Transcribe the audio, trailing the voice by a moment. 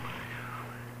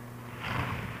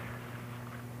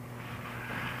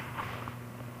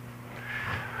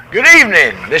Good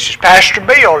evening. This is Pastor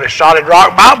Bill at Solid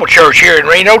Rock Bible Church here in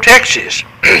Reno, Texas.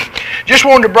 Just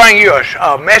wanted to bring you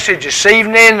a message this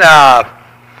evening.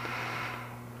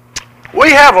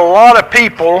 We have a lot of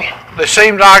people that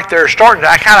seem like they're starting to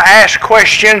kind of ask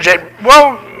questions that,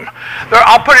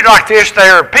 I'll put it like this.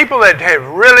 There are people that have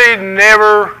really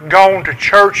never gone to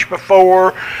church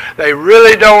before. They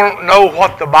really don't know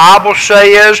what the Bible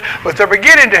says, but they're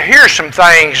beginning to hear some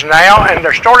things now, and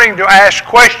they're starting to ask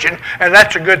questions, and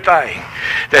that's a good thing,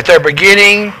 that they're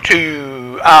beginning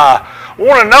to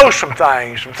want to know some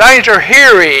things they're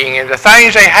hearing, and the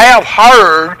things they have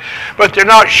heard, but they're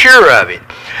not sure of it.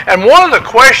 And one of the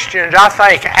questions I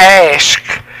think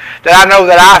asked, that I know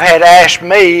that I've had asked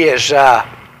me is,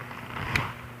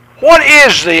 what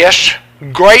is this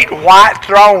great white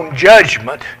throne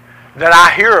judgment that I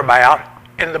hear about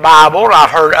in the Bible, and I've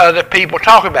heard other people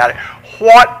talk about it?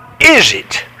 What is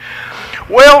it?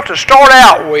 Well, to start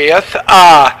out with,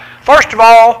 first of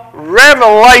all,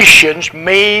 revelations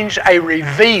means a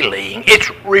revealing.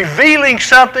 It's revealing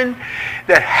something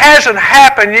that hasn't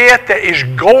happened yet that is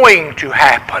going to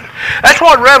happen. That's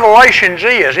what revelations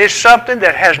is. It's something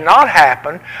that has not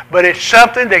happened, but it's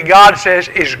something that God says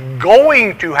is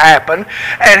going to happen.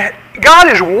 And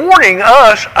God is warning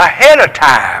us ahead of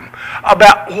time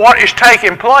about what is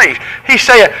taking place. He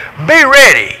said, be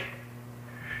ready,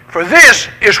 for this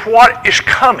is what is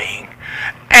coming.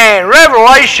 And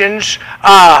Revelations,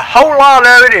 a whole lot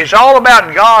of it is all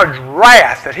about God's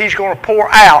wrath that He's going to pour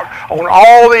out on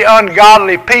all the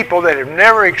ungodly people that have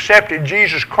never accepted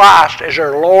Jesus Christ as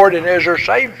their Lord and as their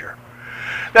Savior.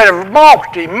 That have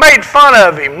mocked Him, made fun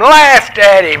of Him, laughed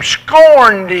at Him,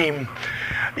 scorned Him.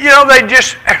 You know, they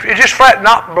just flat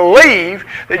not believe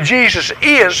that Jesus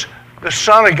is the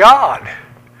Son of God.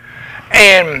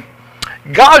 And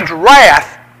God's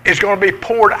wrath is going to be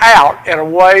poured out in a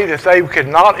way that they could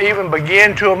not even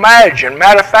begin to imagine.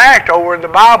 Matter of fact, over in the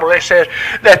Bible it says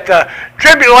that the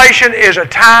tribulation is a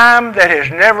time that has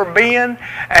never been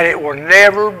and it will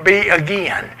never be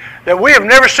again. That we have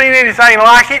never seen anything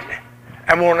like it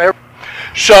and will never.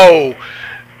 So,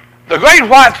 the great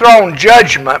white throne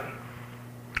judgment,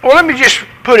 well, let me just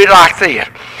put it like this.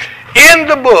 In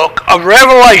the book of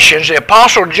Revelations, the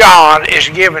Apostle John is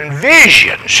given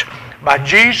visions by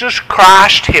Jesus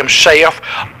Christ Himself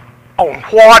on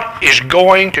what is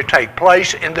going to take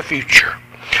place in the future.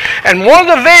 And one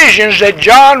of the visions that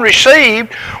John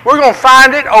received, we're going to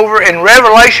find it over in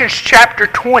Revelation chapter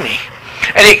 20.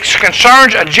 And it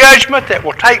concerns a judgment that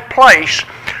will take place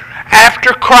after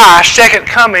Christ's second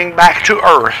coming back to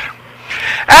earth.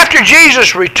 After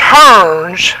Jesus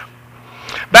returns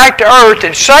back to earth,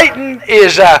 and Satan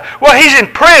is, he's in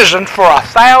prison for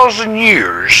 1,000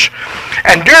 years.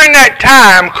 And during that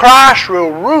time, Christ will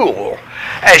rule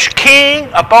as king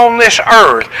upon this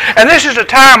earth. And this is a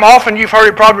time often you've heard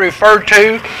it probably referred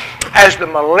to as the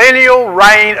millennial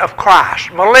reign of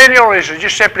Christ. Millennial is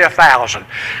just simply 1,000.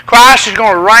 Christ is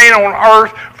going to reign on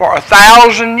earth for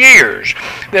 1,000 years.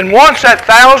 Then once that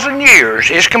 1,000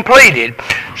 years is completed,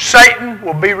 Satan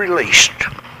will be released.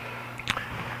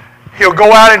 He'll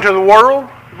go out into the world,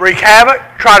 wreak havoc,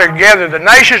 try to gather the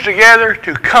nations together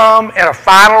to come in a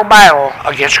final battle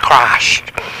against Christ.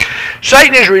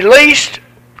 Satan is released,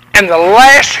 and the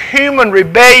last human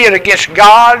rebellion against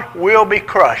God will be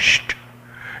crushed.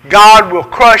 God will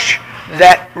crush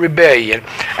that rebellion.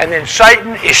 And then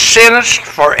Satan is sentenced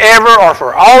forever or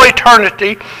for all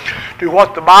eternity to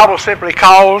what the Bible simply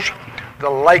calls the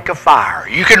lake of fire.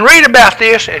 You can read about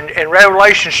this in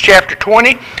Revelation chapter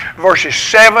 20, verses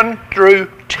 7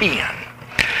 through 10.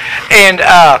 And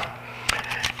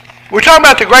we're talking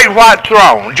about the great white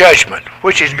throne judgment,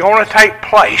 which is going to take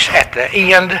place at the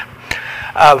end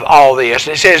of all this.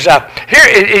 And it says, here,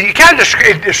 it kind of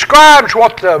it describes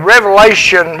what the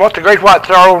Revelation, what the great white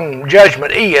throne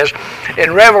judgment is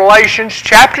in Revelation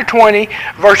chapter 20,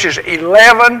 verses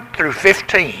 11 through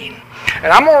 15. And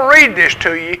I'm going to read this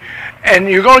to you, and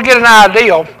you're going to get an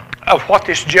idea of what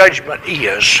this judgment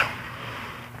is.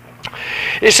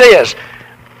 It says,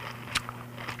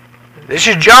 this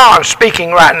is John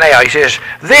speaking right now. He says,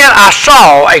 then I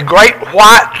saw a great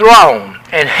white throne,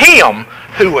 and Him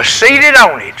who was seated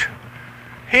on it.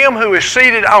 Him who is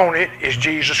seated on it is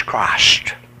Jesus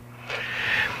Christ.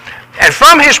 And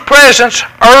from His presence,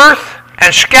 earth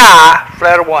and sky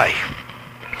fled away,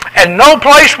 and no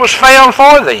place was found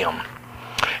for them.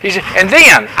 He said, and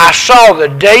then I saw the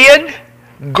dead,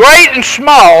 great and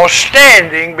small,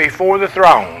 standing before the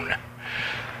throne.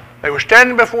 They were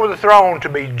standing before the throne to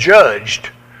be judged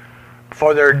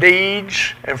for their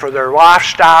deeds and for their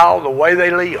lifestyle, the way they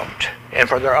lived, and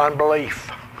for their unbelief.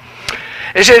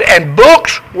 It said, and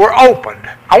books were opened.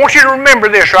 I want you to remember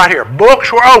this right here.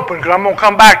 Books were opened, because I'm going to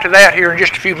come back to that here in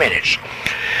just a few minutes.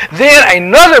 Then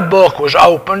another book was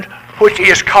opened, which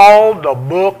is called the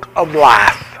Book of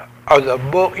Life, or the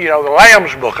book, the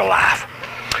Lamb's Book of Life.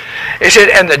 It said,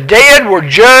 and the dead were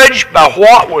judged by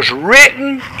what was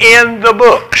written in the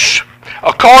books,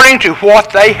 according to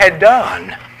what they had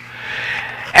done.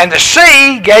 And the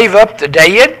sea gave up the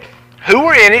dead who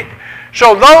were in it.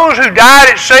 So those who died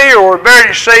at sea or were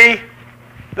buried at sea,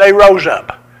 they rose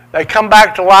up. They come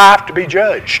back to life to be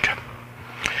judged.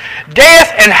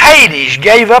 Death and Hades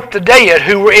gave up the dead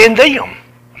who were in them,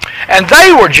 and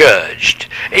they were judged,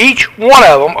 each one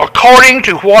of them according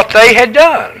to what they had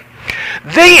done.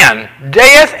 Then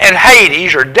death and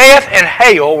Hades, or death and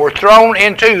hell, were thrown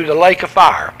into the lake of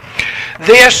fire.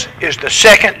 This is the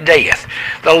second death,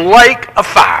 the lake of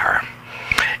fire.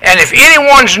 And if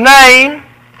anyone's name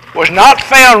was not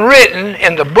found written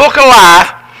in the book of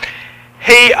life,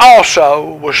 he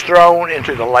also was thrown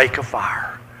into the lake of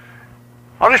fire.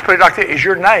 I'll just put it like this. Is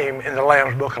your name in the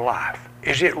Lamb's Book of Life?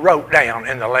 Is it wrote down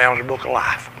in the Lamb's Book of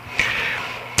Life?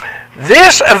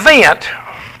 This event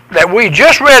that we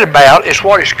just read about is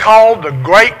what is called the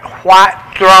Great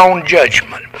White Throne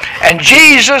Judgment. And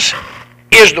Jesus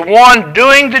is the one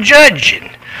doing the judging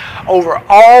over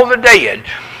all the dead.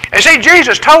 And see,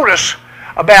 Jesus told us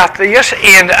about this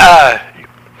in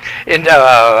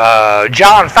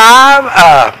John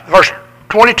 5, verse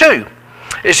 22.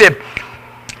 It said,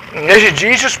 and this is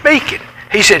Jesus speaking.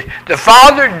 He said, the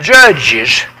Father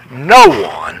judges no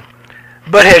one,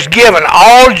 but has given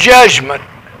all judgment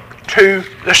to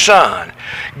the Son.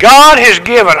 God has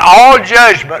given all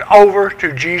judgment over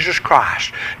to Jesus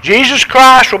Christ. Jesus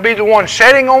Christ will be the one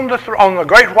sitting on the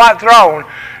great white throne,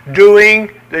 doing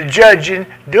the judging,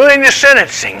 doing the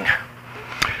sentencing.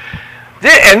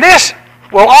 And this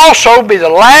will also be the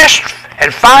last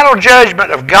and final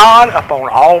judgment of God upon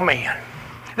all men.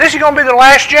 This is going to be the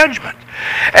last judgment.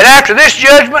 And after this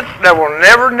judgment, there will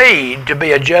never need to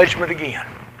be a judgment again.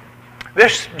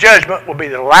 This judgment will be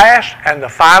the last and the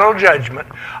final judgment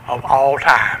of all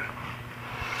time.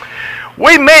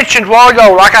 We mentioned a while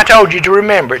ago, like I told you to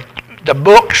remember, the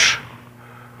books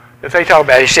that they talk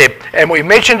about. He said, and we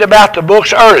mentioned about the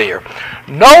books earlier.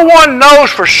 No one knows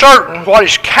for certain what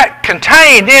is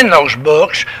contained in those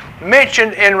books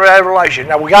mentioned in Revelation.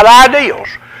 Now, we got ideals.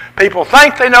 People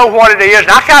think they know what it is, and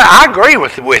I agree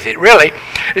with it, really.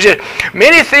 It said,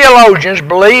 many theologians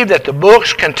believe that the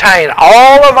books contain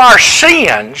all of our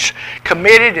sins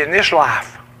committed in this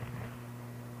life.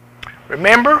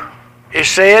 Remember, it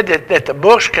said that the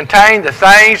books contain the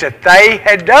things that they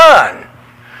had done.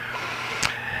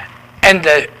 And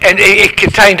it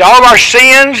contained all of our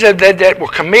sins that were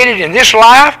committed in this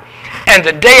life, and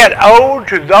the debt owed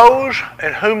to those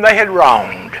in whom they had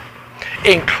wronged,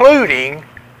 including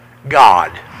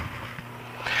God.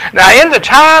 Now, in the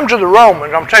times of the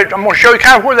Romans, I'm going to show you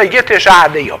kind of where they get this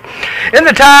idea. In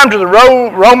the times of the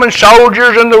Roman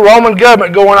soldiers and the Roman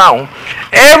government going on,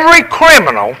 every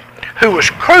criminal who was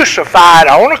crucified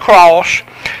on a cross,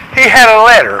 he had a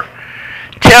letter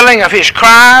telling of his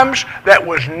crimes that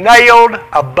was nailed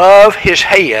above his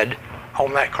head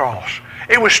on that cross.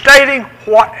 It was stating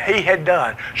what he had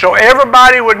done. So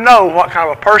everybody would know what kind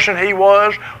of a person he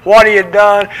was, what he had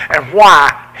done, and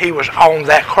why he was on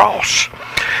that cross.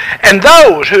 And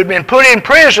those who had been put in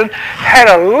prison had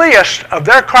a list of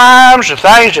their crimes, the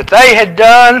things that they had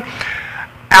done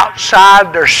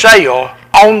outside their cell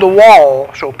on the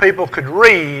wall so people could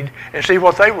read and see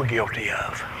what they were guilty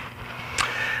of.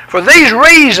 For these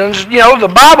reasons,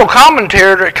 the Bible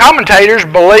commentators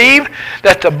believe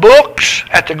that the books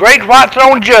at the Great White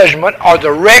Throne Judgment are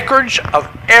the records of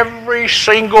every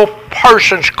single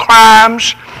person's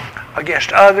crimes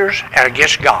against others and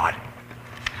against God.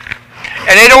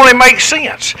 And it only makes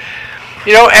sense.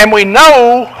 And we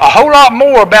know a whole lot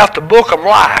more about the book of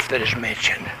life that is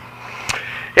mentioned.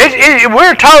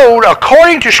 We're told,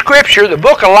 according to Scripture, the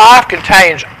book of life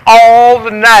contains all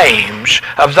the names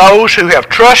of those who have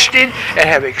trusted and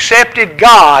have accepted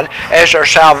God as their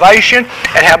salvation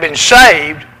and have been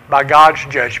saved by God's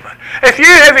judgment. If you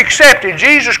have accepted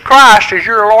Jesus Christ as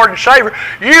your Lord and Savior,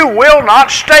 you will not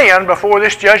stand before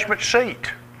this judgment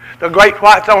seat, the Great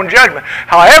White Throne Judgment.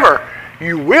 However,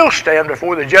 you will stand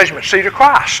before the judgment seat of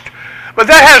Christ. But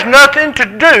that has nothing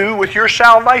to do with your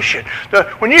salvation.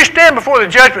 When you stand before the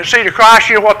judgment seat of Christ,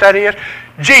 you know what that is?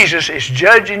 Jesus is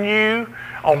judging you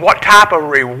on what type of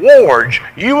rewards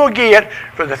you will get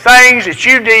for the things that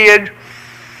you did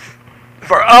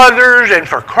for others and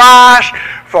for Christ,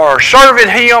 for serving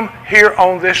Him here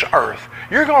on this earth.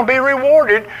 You're going to be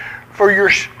rewarded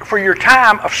for your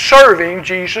time of serving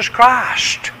Jesus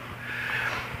Christ.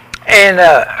 And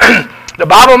the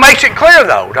Bible makes it clear,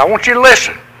 though. I want you to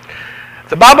listen.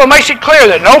 The Bible makes it clear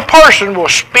that no person will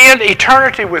spend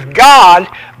eternity with God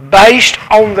based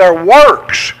on their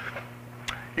works.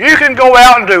 You can go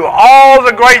out and do all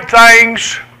the great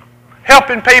things,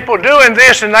 helping people, doing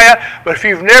this and that, but if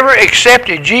you've never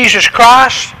accepted Jesus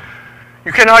Christ,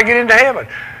 you cannot get into heaven.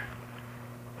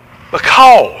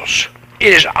 Because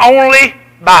it is only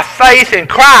by faith in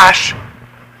Christ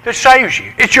that saves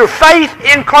you. It's your faith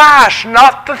in Christ,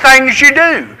 not the things you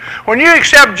do. When you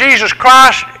accept Jesus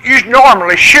Christ, you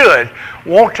normally should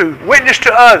want to witness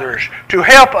to others, to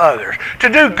help others, to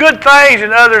do good things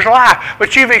in others' life.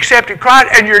 But you've accepted Christ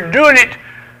and you're doing it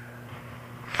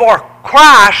for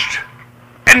Christ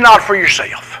and not for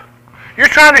yourself. You're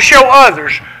trying to show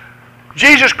others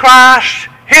Jesus Christ,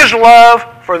 His love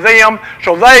for them,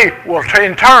 so they will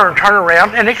in turn turn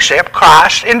around and accept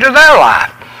Christ into their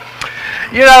life.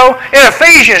 You know, in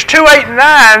Ephesians 2:8 and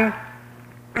 9,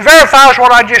 verifies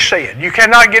what I just said. You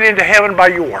cannot get into heaven by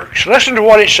your works. Listen to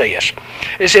what it says.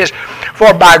 It says,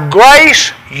 "For by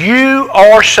grace you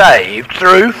are saved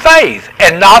through faith,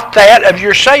 and not that of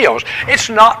yourselves." It's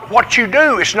not what you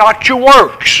do. It's not your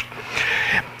works.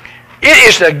 It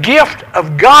is the gift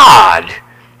of God,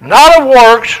 not of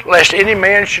works, lest any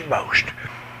man should boast.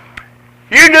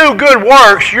 You do good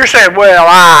works, you're saying, well,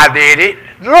 I did it.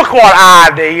 Look what I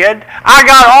did.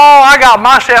 I got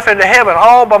myself into heaven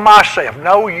all by myself.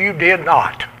 No, you did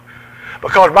not.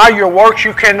 Because by your works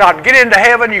you cannot get into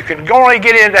heaven. You can only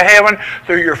get into heaven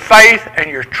through your faith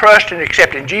and your trust in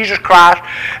accepting Jesus Christ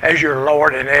as your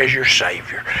Lord and as your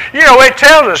Savior. You know, it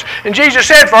tells us, and Jesus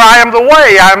said, "For I am the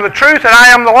way, I am the truth, and I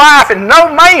am the life, and no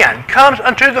man comes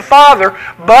unto the Father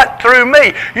but through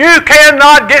me." You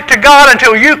cannot get to God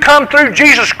until you come through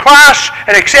Jesus Christ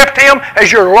and accept Him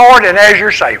as your Lord and as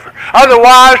your Savior.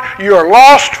 Otherwise, you are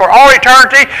lost for all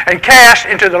eternity and cast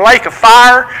into the lake of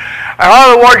fire. In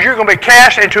other words, you're going to be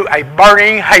cast into a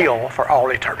burning hell for all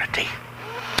eternity.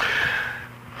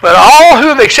 But all who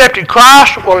have accepted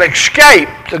Christ will escape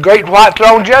the great white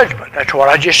throne judgment. That's what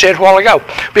I just said a while ago.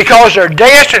 Because their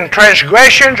debts and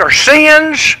transgressions or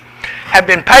sins have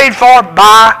been paid for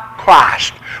by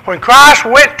Christ. When Christ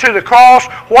went to the cross,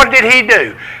 what did He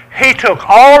do? He took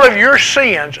all of your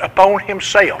sins upon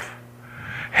Himself.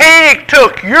 He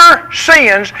took your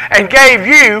sins and gave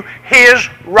you His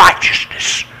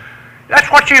righteousness. That's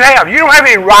what you have. You don't have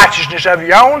any righteousness of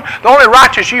your own. The only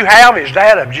righteousness you have is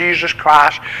that of Jesus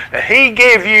Christ, that He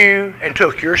gave you and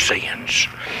took your sins.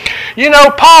 You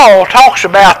know, Paul talks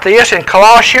about this in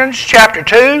Colossians chapter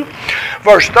 2,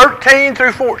 verse 13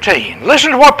 through 14.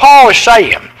 Listen to what Paul is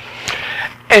saying.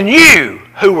 "And you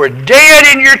who were dead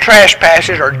in your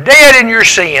trespasses or dead in your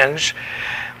sins,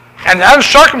 and the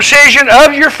uncircumcision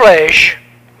of your flesh,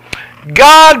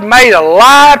 God made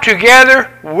alive together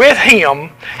with Him,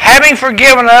 having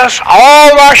forgiven us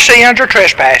all our sins or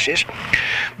trespasses,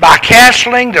 by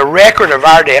canceling the record of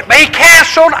our debt." But He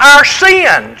canceled our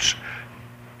sins.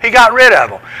 He got rid of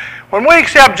them. When we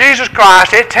accept Jesus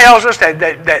Christ, it tells us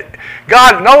that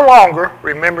God no longer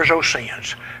remembers those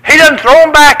sins. He doesn't throw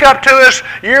them back up to us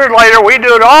years later. We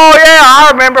do it, "Oh yeah, I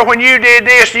remember when you did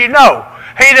this." You know.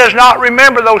 He does not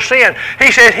remember those sins.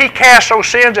 He says He casts those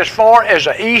sins as far as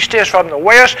the east is from the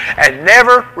west and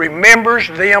never remembers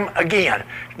them again.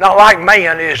 Not like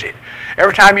man, is it?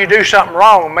 Every time you do something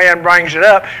wrong, man brings it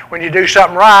up. When you do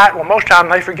something right, well, most of the time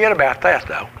they forget about that,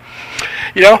 though.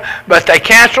 You know, but they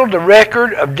canceled the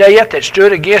record of debt that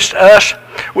stood against us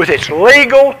with its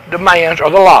legal demands or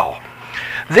the law.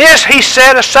 This He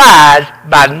set aside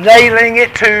by nailing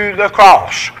it to the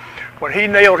cross. When He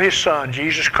nailed His Son,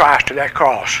 Jesus Christ, to that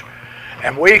cross,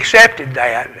 and we accepted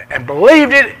that and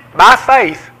believed it by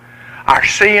faith, our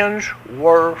sins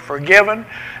were forgiven,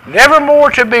 never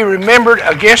more to be remembered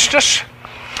against us.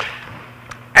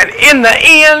 And in the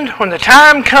end, when the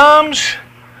time comes,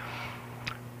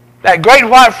 that great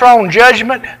white throne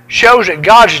judgment shows that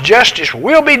God's justice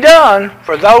will be done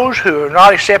for those who have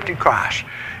not accepted Christ.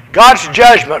 God's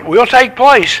judgment will take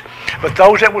place, but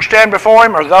those that will stand before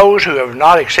Him are those who have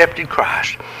not accepted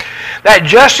Christ. That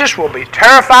justice will be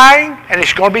terrifying, and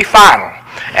it's going to be final,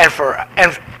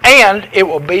 and it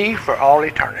will be for all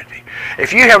eternity.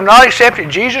 If you have not accepted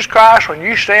Jesus Christ, when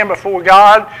you stand before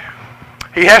God,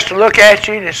 He has to look at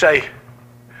you and say,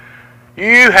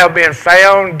 "You have been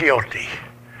found guilty,"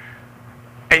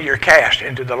 and you're cast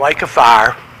into the lake of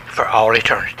fire for all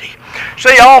eternity.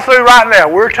 See, all through right now,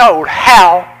 we're told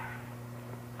how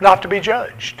not to be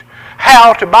judged,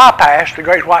 how to bypass the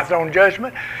great white throne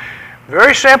judgment.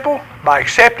 Very simple. By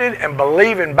accepting and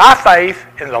believing by faith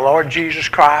in the Lord Jesus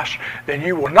Christ, then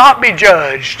you will not be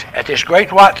judged at this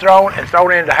great white throne and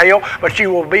thrown into hell, but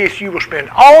you will spend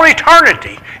all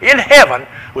eternity in heaven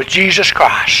with Jesus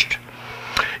Christ.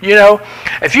 You know,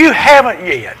 if you haven't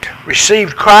yet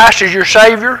received Christ as your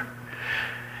Savior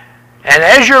and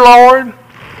as your Lord,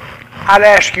 I'd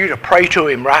ask you to pray to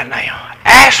Him right now.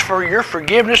 Ask for your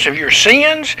forgiveness of your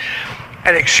sins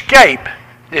and escape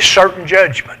this certain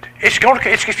judgment. It's coming.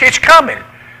 It's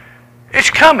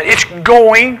coming. It's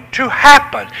going to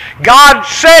happen. God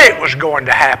said it was going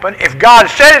to happen. If God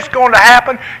said it's going to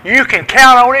happen, you can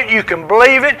count on it. You can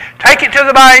believe it. Take it to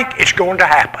the bank. It's going to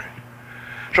happen.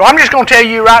 So I'm just going to tell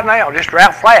you right now, just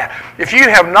right flat, if you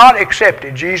have not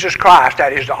accepted Jesus Christ,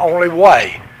 that is the only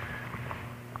way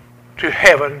to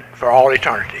heaven for all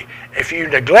eternity. If you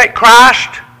neglect Christ,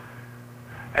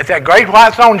 at that great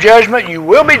white throne judgment, you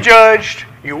will be judged,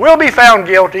 you will be found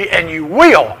guilty, and you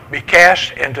will be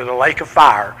cast into the lake of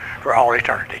fire for all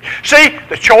eternity. See,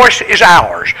 the choice is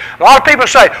ours. A lot of people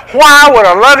say, why would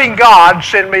a loving God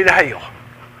send me to hell?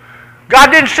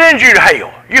 God didn't send you to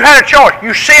hell. You had a choice.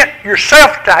 You sent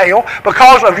yourself to hell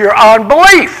because of your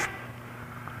unbelief.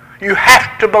 You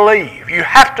have to believe. You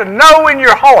have to know in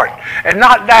your heart and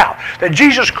not doubt that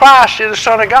Jesus Christ is the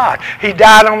Son of God. He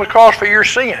died on the cross for your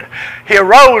sin. He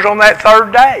arose on that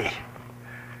third day.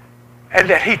 And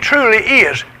that He truly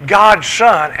is God's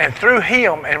Son. And through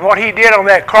Him and what He did on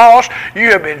that cross,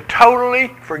 you have been totally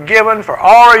forgiven for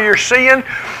all of your sin.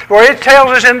 For it tells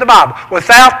us in the Bible,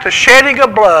 without the shedding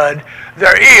of blood,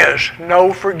 there is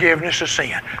no forgiveness of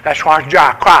sin. That's why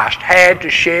Christ had to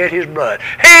shed His blood.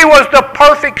 He was the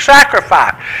perfect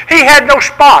sacrifice. He had no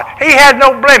spot. He had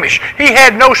no blemish. He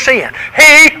had no sin.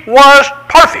 He was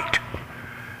perfect.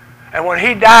 And when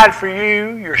He died for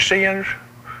you, your sins,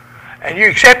 and you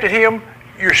accepted Him,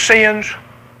 your sins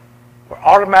were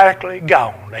automatically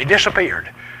gone. They disappeared.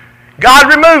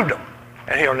 God removed them,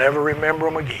 and He'll never remember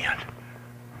them again.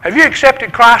 Have you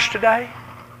accepted Christ today?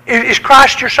 Is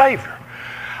Christ your Savior?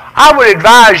 I would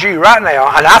advise you right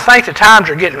now, and I think the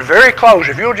times are getting very close,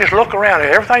 if you'll just look around at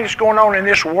everything that's going on in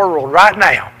this world right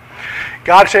now.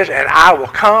 God says, and I will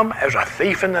come as a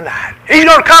thief in the night. He's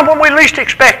going to come when we least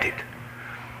expect it.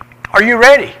 Are you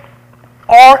ready?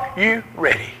 Are you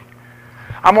ready?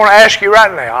 I'm going to ask you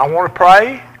right now, I want to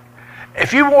pray.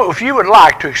 If you would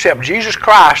like to accept Jesus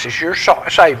Christ as your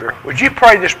Savior, would you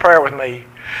pray this prayer with me?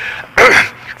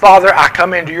 Father, I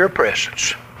come into your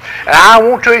presence. And I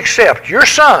want to accept your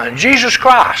Son, Jesus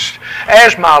Christ,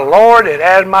 as my Lord and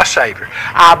as my Savior.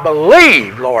 I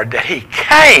believe, Lord, that He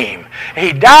came.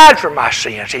 He died for my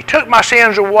sins. He took my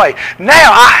sins away.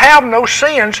 Now I have no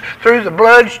sins through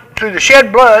the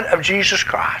shed blood of Jesus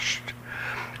Christ.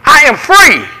 I am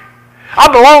free. I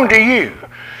belong to you.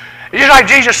 Just like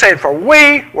Jesus said, for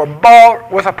we were bought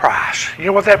with a price. You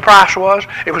know what that price was?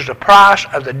 It was the price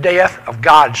of the death of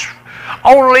God's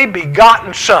only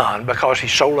begotten Son, because He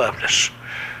so loved us.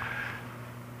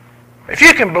 If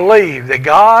you can believe that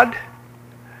God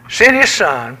sent His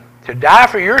Son to die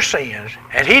for your sins,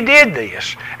 and He did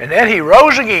this, and then He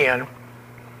rose again,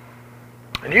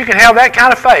 and you can have that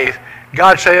kind of faith,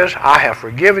 God says, I have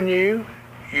forgiven you.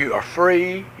 You are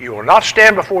free. You will not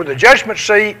stand before the judgment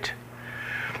seat,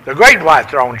 the great white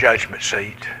throne judgment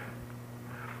seat.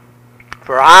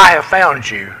 For I have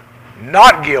found you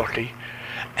not guilty,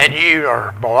 and you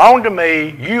belong to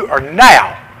me. You are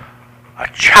now a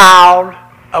child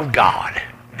of God.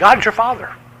 God's your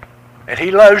Father, and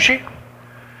He loves you,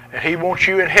 and He wants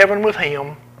you in heaven with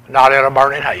Him, not in a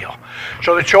burning hell.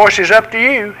 So the choice is up to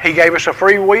you. He gave us a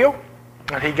free will,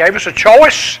 and He gave us a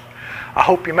choice. I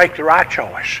hope you make the right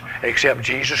choice. Accept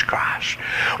Jesus Christ.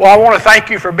 Well, I want to thank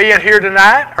you for being here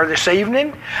tonight or this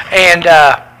evening. And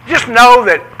just know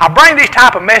that I bring these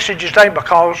type of messages today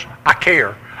because I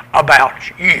care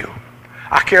about you.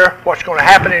 I care what's going to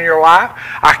happen in your life.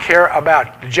 I care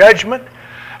about the judgment.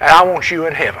 And I want you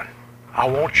in heaven. I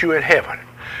want you in heaven.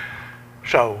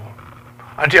 So,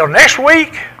 until next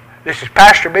week, this is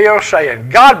Pastor Bill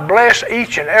saying, God bless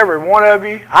each and every one of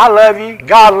you. I love you.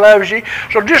 God loves you.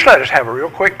 So just let us have a real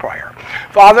quick prayer.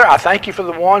 Father, I thank you for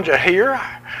the ones that are here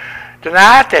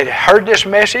tonight that heard this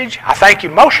message. I thank you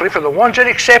mostly for the ones that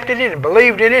accepted it and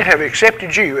believed in it and have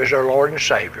accepted you as their Lord and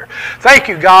Savior. Thank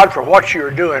you, God, for what you're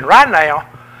doing right now.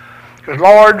 Because,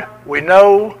 Lord, we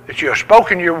know that you have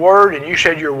spoken your word, and you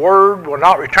said your word will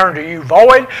not return to you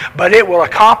void, but it will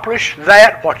accomplish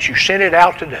that what you sent it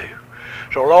out to do.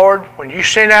 So, Lord, when you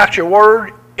send out your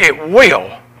word, it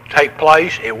will take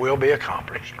place. It will be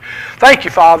accomplished. Thank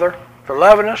you, Father, for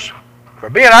loving us, for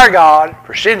being our God,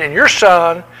 for sending your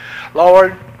Son.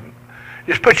 Lord,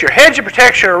 Just put your hedge of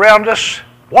protection around us,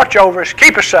 watch over us,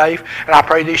 keep us safe, and I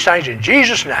pray these things in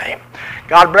Jesus' name.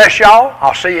 God bless y'all.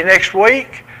 I'll see you next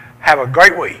week. Have a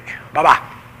great week.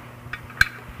 Bye-bye.